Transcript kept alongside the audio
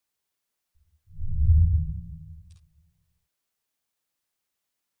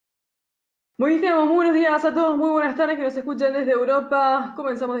Muy bien, muy buenos días a todos, muy buenas tardes que nos escuchan desde Europa.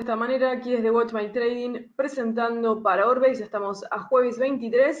 Comenzamos de esta manera, aquí desde Watch My Trading, presentando para Orbex. Ya estamos a jueves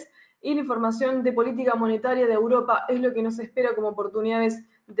 23 y la información de política monetaria de Europa es lo que nos espera como oportunidades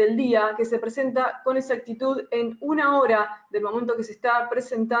del día, que se presenta con exactitud en una hora del momento que se está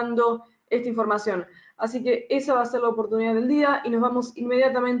presentando esta información. Así que esa va a ser la oportunidad del día y nos vamos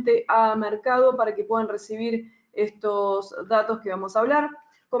inmediatamente a Mercado para que puedan recibir estos datos que vamos a hablar.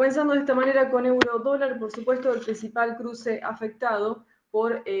 Comenzando de esta manera con euro-dólar, por supuesto, el principal cruce afectado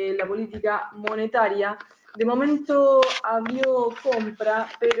por la política monetaria. De momento abrió compra,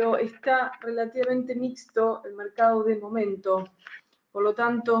 pero está relativamente mixto el mercado de momento. Por lo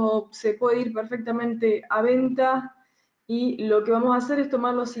tanto, se puede ir perfectamente a venta y lo que vamos a hacer es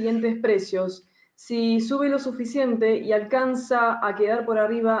tomar los siguientes precios. Si sube lo suficiente y alcanza a quedar por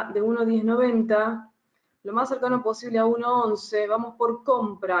arriba de 1.1090, lo más cercano posible a 1.11, vamos por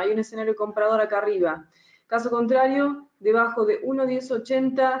compra, hay un escenario comprador acá arriba. Caso contrario, debajo de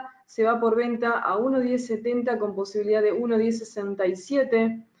 1.1080 se va por venta a 1.1070 con posibilidad de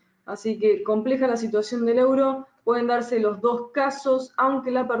 1.1067, así que compleja la situación del euro, pueden darse los dos casos, aunque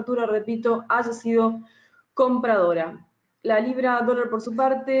la apertura, repito, haya sido compradora. La libra dólar por su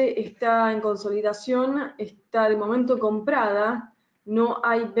parte está en consolidación, está de momento comprada, no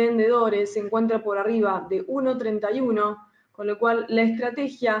hay vendedores, se encuentra por arriba de 1.31, con lo cual la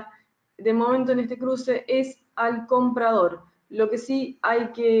estrategia de momento en este cruce es al comprador. Lo que sí hay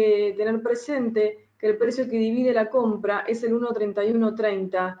que tener presente que el precio que divide la compra es el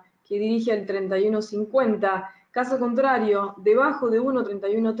 1.3130, que dirige al 31.50. Caso contrario, debajo de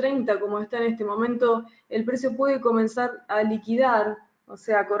 1.3130, como está en este momento, el precio puede comenzar a liquidar, o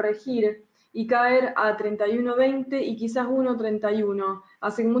sea, a corregir, y caer a 31.20 y quizás 1.31.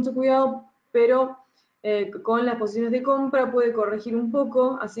 Así que mucho cuidado, pero con las posiciones de compra puede corregir un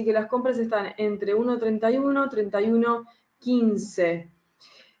poco, así que las compras están entre 1.31 y 31.15.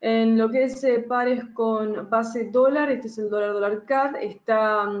 En lo que es pares con base dólar, este es el dólar CAD,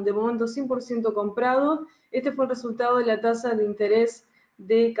 está de momento 100% comprado. Este fue el resultado de la tasa de interés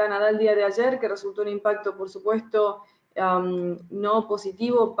de Canadá el día de ayer, que resultó un impacto, por supuesto, no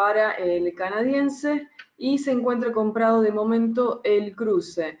positivo para el canadiense, y se encuentra comprado de momento el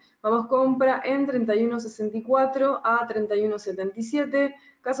cruce. Vamos compra en 31.64 a 31.77.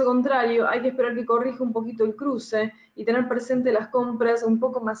 Caso contrario, hay que esperar que corrija un poquito el cruce y tener presente las compras un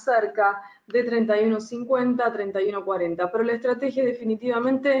poco más cerca de 31.50 a 31.40. Pero la estrategia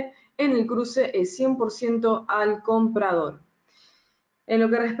definitivamente en el cruce es 100% al comprador. En lo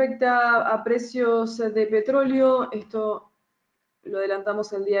que respecta a precios de petróleo, esto lo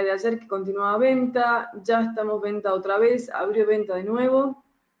adelantamos el día de ayer que continuaba venta, ya estamos venta otra vez, abrió venta de nuevo.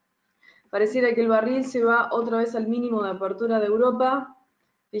 Pareciera que el barril se va otra vez al mínimo de apertura de Europa.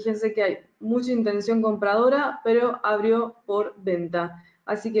 Fíjense que hay mucha intención compradora, pero abrió por venta.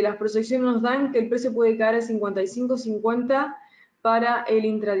 Así que las proyecciones nos dan que el precio puede caer a 55.50 para el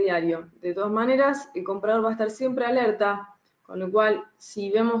intradiario. De todas maneras, el comprador va a estar siempre alerta, con lo cual, si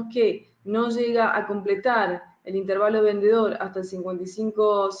vemos que no llega a completar el intervalo vendedor hasta el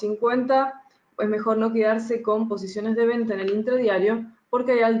 55.50, pues mejor no quedarse con posiciones de venta en el intradiario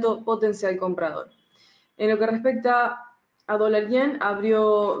porque hay alto potencial comprador. En lo que respecta a dólar yen,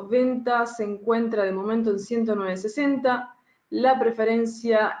 abrió venta, se encuentra de momento en 109.60. La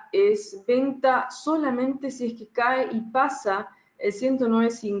preferencia es venta solamente si es que cae y pasa el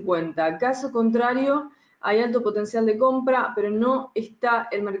 109.50. Caso contrario, hay alto potencial de compra, pero no está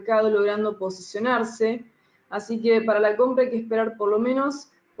el mercado logrando posicionarse. Así que para la compra hay que esperar por lo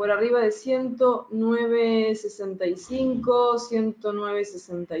menos por arriba de 109.65,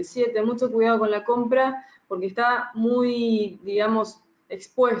 109.67. Mucho cuidado con la compra porque está muy, digamos,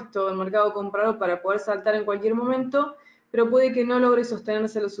 expuesto el mercado comprador para poder saltar en cualquier momento, pero puede que no logre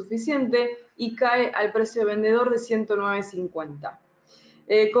sostenerse lo suficiente y cae al precio vendedor de 109.50.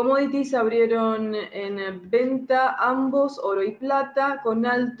 Commodities abrieron en venta ambos, oro y plata, con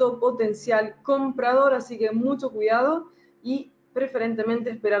alto potencial comprador, así que mucho cuidado y preferentemente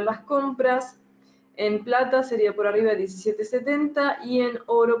esperar las compras. En plata sería por arriba de 17.70 y en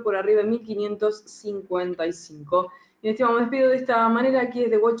oro por arriba de 1.555. Y en este momento me despido de esta manera aquí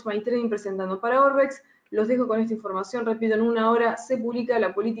desde Watch My Trading presentando para Orbex. Los dejo con esta información, repito, en una hora se publica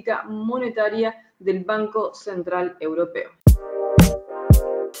la política monetaria del Banco Central Europeo.